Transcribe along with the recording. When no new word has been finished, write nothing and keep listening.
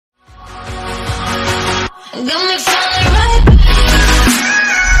Got me falling right back.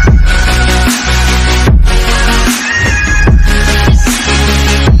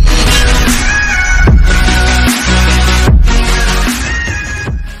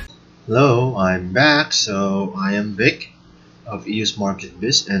 Hello, I'm back. So I am Vic of EU's Market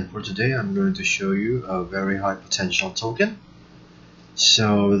Biz, and for today I'm going to show you a very high potential token.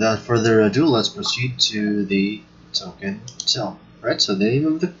 So without further ado, let's proceed to the token itself. Right, so the name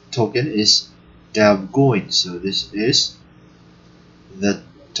of the token is DAV coin. So this is the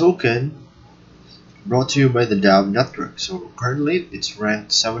token brought to you by the DAV Network. So currently it's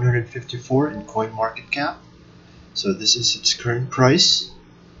ranked 754 in coin market cap. So this is its current price.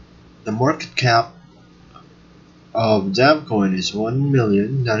 The market cap of DAV coin is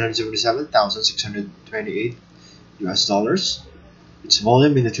 $1,977,628 US. Its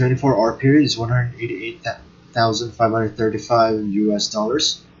volume in the 24-hour period is 188,535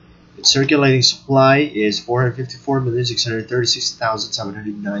 US. Its circulating supply is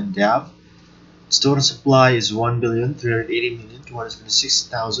 454,636,709 DAV. Its total supply is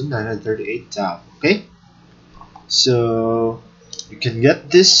 1,380,226,938 DAV. Okay, so you can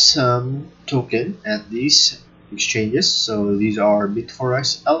get this token at these exchanges. So these are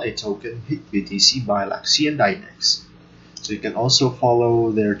Bit4X, LA token, HitBTC, ByLaxC, and Dynex. So you can also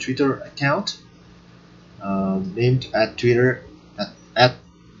follow their Twitter account named at Twitter at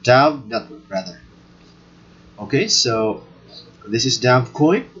DAV Network rather. Okay, so this is DAV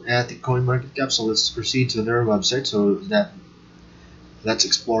coin at the coin market cap. So let's proceed to their website. So let's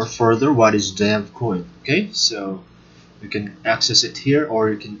explore further what is DAV coin. Okay, so you can access it here,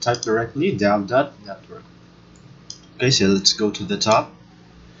 or you can type directly DAV.network. Okay, so let's go to the top.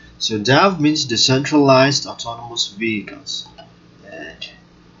 So DAV means decentralized autonomous vehicles, and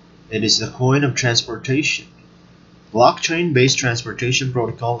it is the coin of transportation, blockchain-based transportation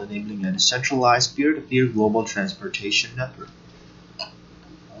protocol enabling a decentralized peer-to-peer global transportation network.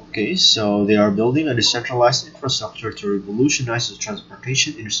 Okay, so they are building a decentralized infrastructure to revolutionize the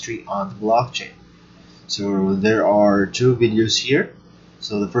transportation industry on the blockchain. So there are two videos here.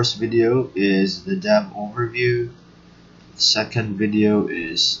 So the first video is the DAV overview. The second video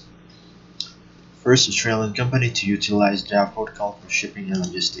is first Australian company to utilize DAV protocol for shipping and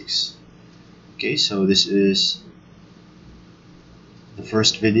logistics. Okay, so this is the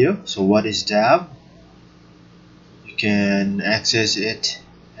first video. So what is DAV? You can access it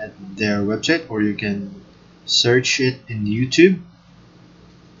at their website, or you can search it in YouTube.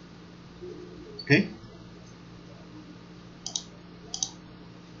 Okay.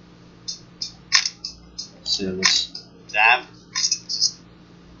 So let's DAV.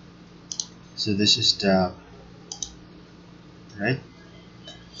 So this is DAV, right?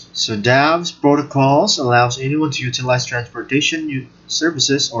 So DAV's protocols allows anyone to utilize transportation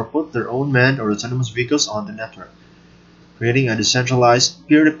services or put their own manned or autonomous vehicles on the network, creating a decentralized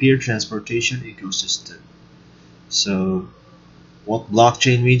peer-to-peer transportation ecosystem. So what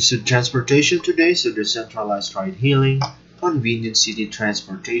blockchain means to transportation today? So decentralized ride-hailing, convenient city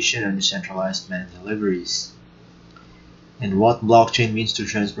transportation, and decentralized manned deliveries. And what blockchain means to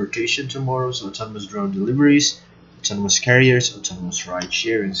transportation tomorrow? So autonomous drone deliveries, autonomous carriers, autonomous ride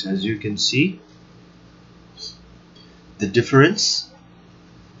sharing. So as you can see the difference,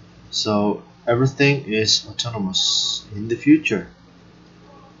 so everything is autonomous in the future.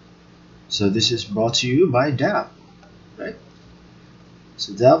 So this is brought to you by DAV, right?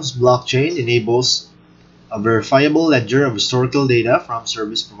 So DAV's blockchain enables a verifiable ledger of historical data from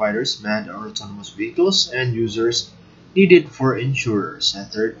service providers, manned or autonomous vehicles, and users needed for insurers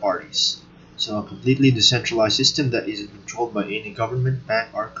and third parties. So a completely decentralized system that isn't controlled by any government,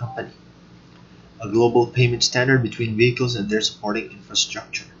 bank, or company. A global payment standard between vehicles and their supporting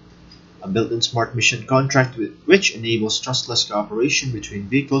infrastructure. A built-in smart mission contract which enables trustless cooperation between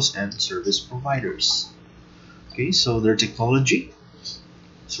vehicles and service providers. Okay, so their technology.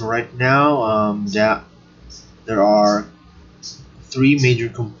 So right now there are three major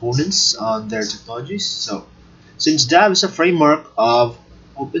components on their technologies. So since DAV is a framework of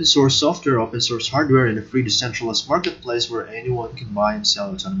open source software, open source hardware, and a free decentralized marketplace where anyone can buy and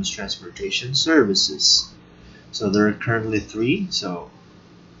sell autonomous transportation services. So there are currently three. So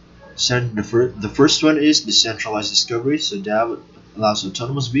the first one is decentralized discovery. So DAV allows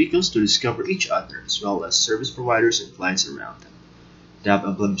autonomous vehicles to discover each other as well as service providers and clients around them. DAV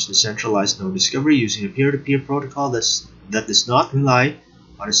implements decentralized node discovery using a peer-to-peer protocol that does not rely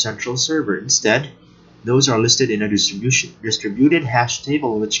on a central server. Instead, nodes are listed in a distributed hash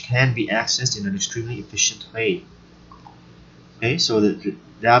table which can be accessed in an extremely efficient way. Okay, so the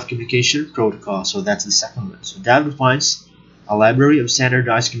DAV communication protocol, so that's the second one. So DAV defines a library of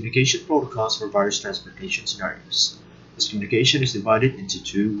standardized communication protocols for various transportation scenarios. This communication is divided into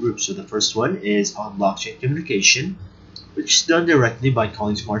two groups. So the first one is on blockchain communication, which is done directly by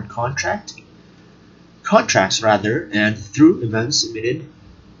calling smart contracts and through events emitted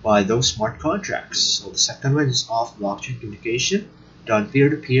by those smart contracts. So the second one is off blockchain communication, done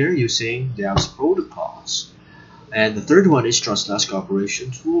peer-to-peer using DAV's protocols. And the third one is trustless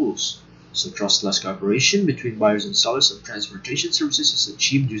cooperation rules. So trustless cooperation between buyers and sellers of transportation services is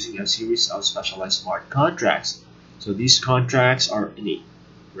achieved using a series of specialized smart contracts. So these contracts are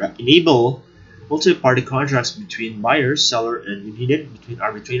enable multi-party contracts between buyer, seller, and mediated between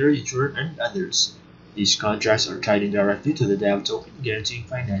arbitrator, issuer, and others. These contracts are tied in directly to the DAV token, guaranteeing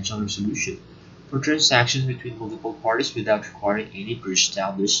financial resolution for transactions between multiple parties without requiring any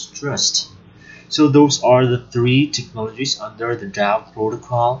pre-established trust. So those are the three technologies under the DAV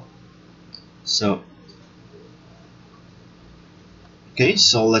protocol. So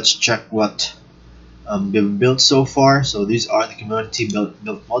let's check what we've built so far. So these are the community built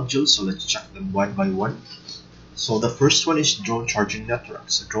modules. So let's check them one by one. So the first one is drone charging network.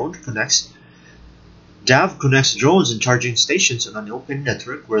 So DAV connects drones and charging stations on an open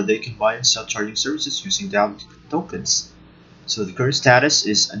network where they can buy and sell charging services using DAV tokens. So the current status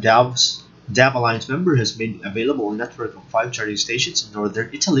is a DAV Alliance member has made available a network of 5 charging stations in northern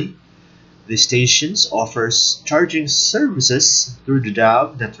Italy. The stations offers charging services through the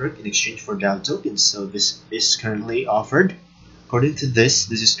DAV network in exchange for DAV tokens. So this is currently offered. According to this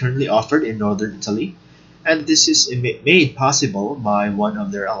is currently offered in northern Italy, and this is made possible by one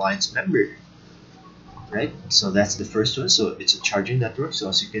of their alliance members. Right, so that's the first one. So it's a charging network. So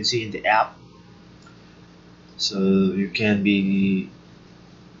as you can see in the app, so you can be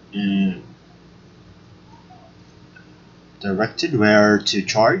directed where to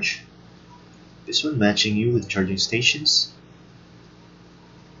charge. This one matching you with charging stations.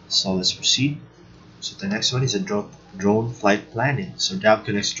 So let's proceed. So the next one is a drone flight planning. So DAV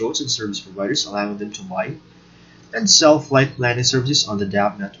connects drones and service providers, allowing them to buy and sell flight planning services on the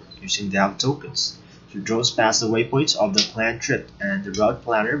DAV network using DAV tokens. The drones pass the waypoints of the planned trip, and the route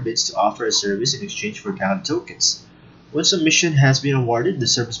planner bids to offer a service in exchange for DAV tokens. Once a mission has been awarded, the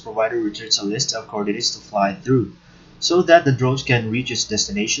service provider returns a list of coordinates to fly through, so that the drones can reach its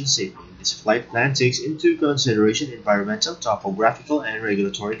destination safely. This flight plan takes into consideration environmental, topographical, and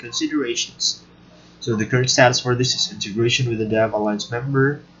regulatory considerations. So the current status for this is integration with the DAV Alliance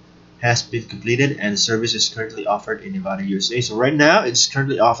member has been completed, and the service is currently offered in Nevada, USA. So right now it's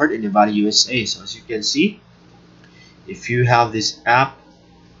currently offered in Nevada, USA. So as you can see, if you have this app,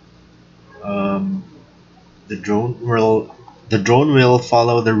 the drone will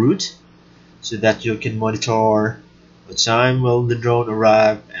follow the route so that you can monitor what time will the drone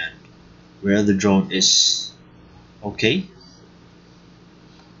arrive and where the drone is. Okay,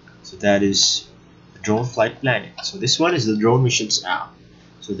 so that is the drone flight planning. So this one is the drone missions app.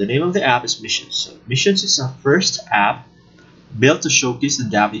 So the name of the app is Missions. So Missions is our first app built to showcase the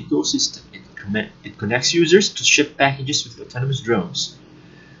DAV ecosystem. It connects users to ship packages with autonomous drones.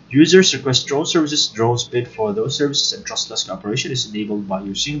 Users request drone services, drones bid for those services, and trustless cooperation is enabled by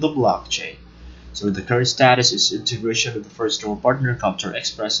using the blockchain. So the current status is integration with the first drone partner, Copter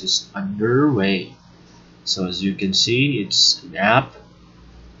Express, is underway. So as you can see, it's an app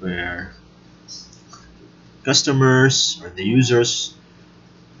where customers or the users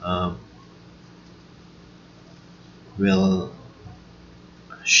will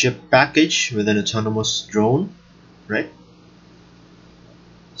ship package with an autonomous drone, right?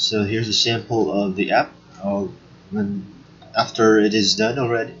 So here's a sample of the app after it is done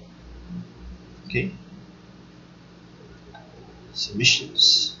already. Okay,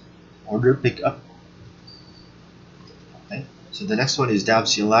 submissions, order pickup. Okay, so the next one is DAV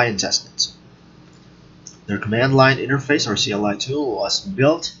CLI and testnet. Their command line interface or CLI tool was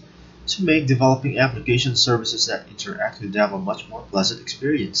built to make developing application services that interact with DAV a much more pleasant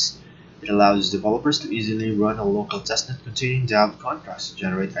experience. It allows developers to easily run a local testnet containing DAV contracts,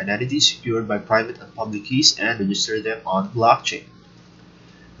 generate identities secured by private and public keys, and register them on the blockchain.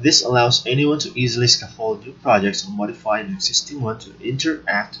 This allows anyone to easily scaffold new projects or modify an existing one to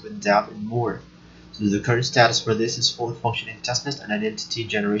interact with DAV and more. So the current status for this is fully functioning testnet and identity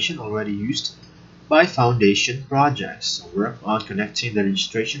generation already used by foundation projects. So work on connecting the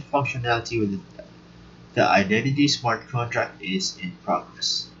registration functionality with the identity smart contract is in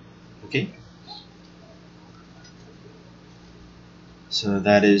progress. Okay, so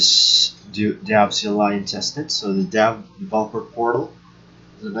that is DAV CLI and testnet. So the DAV developer portal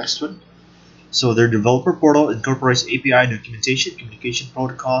is the next one. So their developer portal incorporates API documentation, communication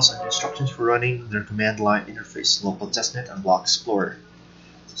protocols, and instructions for running their command line interface, local testnet, and block explorer.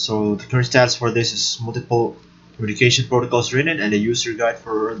 So the current status for this is multiple communication protocols written, and a user guide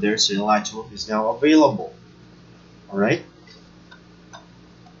for their CLI tool is now available. Alright.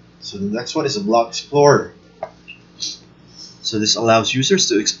 So the next one is a block explorer. So this allows users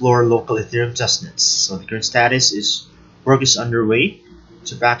to explore local Ethereum testnets. So the current status is work is underway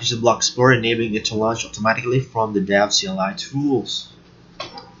to package the block explorer, enabling it to launch automatically from the DAV CLI tools.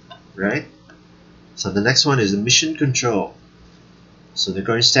 Right? So the next one is the mission control. So the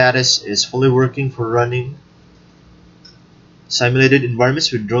current status is fully working for running simulated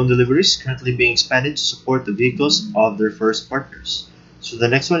environments with drone deliveries, currently being expanded to support the vehicles of their first partners. So the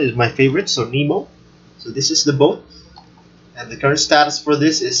next one is my favorite, so Nemo. So this is the boat, and the current status for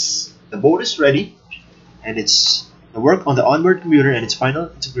this is the boat is ready, and it's the work on the onboard computer and its final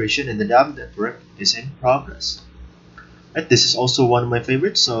integration in the DAV network is in progress. Right, this is also one of my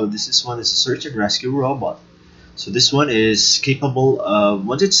favorites. So this one is a search and rescue robot. So this one is capable of,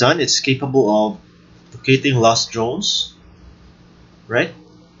 once it's done, it's capable of locating lost drones. Right?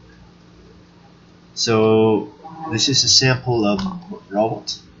 So this is a sample of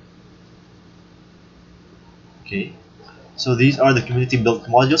robot. Okay. So these are the community built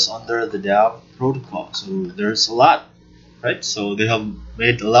modules under the DAV protocol. So there's a lot, right? So they have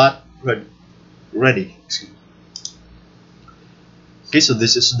made a lot ready. Okay, so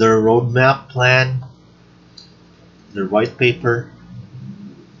this is their roadmap plan, their white paper.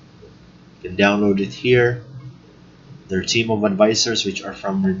 You can download it here. Their team of advisors, which are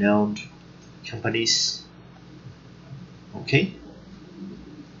from renowned companies. Okay.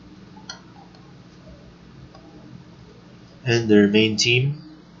 And their main team,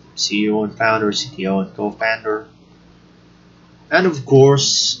 CEO and founder, CTO and co-founder. And of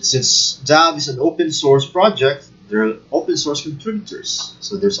course, since DAV is an open source project, there are open source contributors.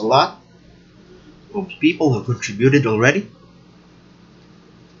 So there's a lot of people who contributed already.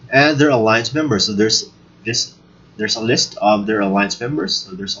 And their alliance members. So there's a list of their alliance members.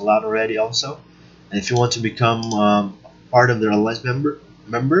 So there's a lot already also. And if you want to become part of their alliance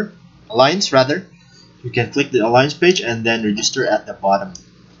alliance, you can click the alliance page and then register at the bottom.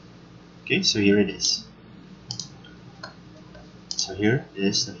 Okay, so here it is. So here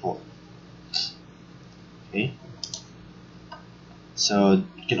is the form. Okay. So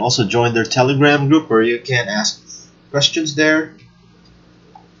you can also join their Telegram group where you can ask questions there.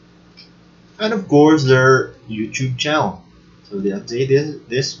 And of course their YouTube channel. So they update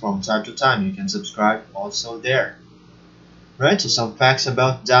this from time to time. You can subscribe also there. Right, so some facts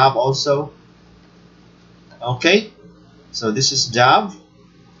about DAV also. Okay, so this is DAV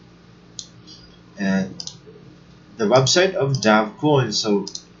and the website of DAV Coin. So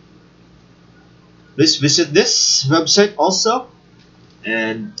please visit this website also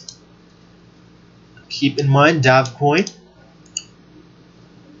and keep in mind DAV Coin.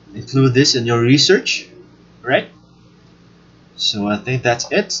 Include this in your research, right? So I think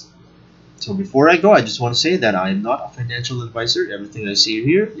that's it. So before I go, I just want to say that I am not a financial advisor. Everything I say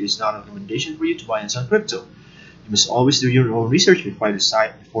here is not a recommendation for you to buy and sell crypto. You must always do your own research before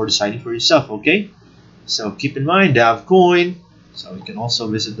deciding for yourself, okay? So keep in mind DAV Coin. So you can also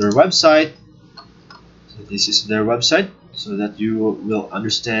visit their website. So this is their website so that you will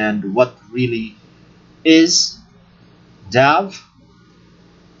understand what really is DAV.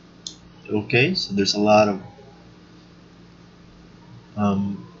 Okay, so there's a lot of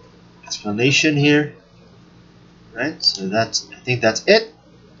explanation here, right? So I think that's it.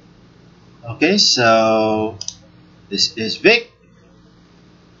 Okay, so this is Vic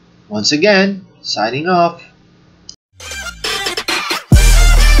once again signing off.